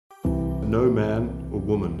no man or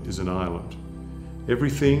woman is an island.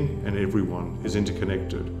 Everything and everyone is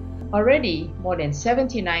interconnected. Already, more than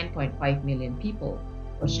 79.5 million people,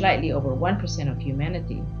 or slightly over 1% of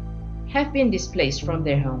humanity, have been displaced from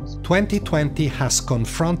their homes. 2020 has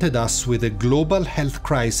confronted us with a global health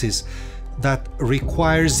crisis that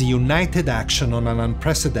requires united action on an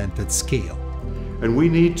unprecedented scale. And we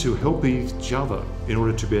need to help each other in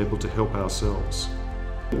order to be able to help ourselves.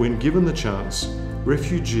 When given the chance,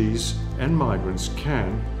 refugees and migrants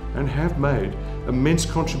can and have made immense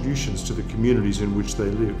contributions to the communities in which they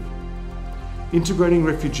live. Integrating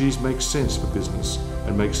refugees makes sense for business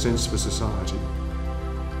and makes sense for society.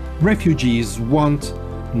 Refugees want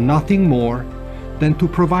nothing more than to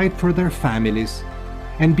provide for their families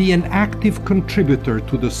and be an active contributor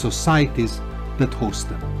to the societies that host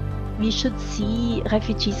them. We should see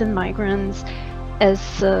refugees and migrants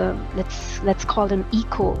as, let's call them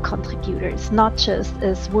eco-contributors, not just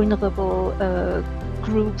as vulnerable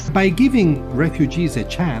groups. By giving refugees a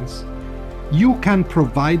chance, you can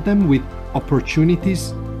provide them with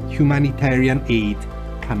opportunities humanitarian aid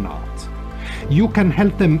cannot. You can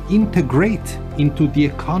help them integrate into the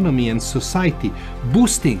economy and society,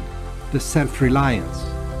 boosting the self-reliance.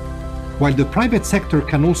 While the private sector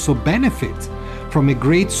can also benefit from a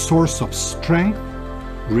great source of strength,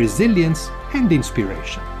 resilience, and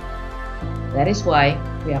inspiration. That is why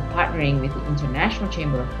we are partnering with the International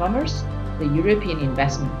Chamber of Commerce, the European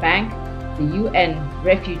Investment Bank, the UN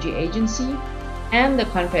Refugee Agency, and the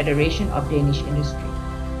Confederation of Danish Industry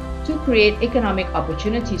to create economic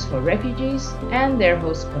opportunities for refugees and their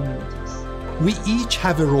host communities. We each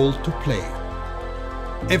have a role to play.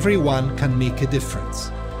 Everyone can make a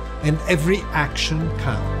difference, and every action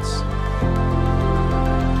counts.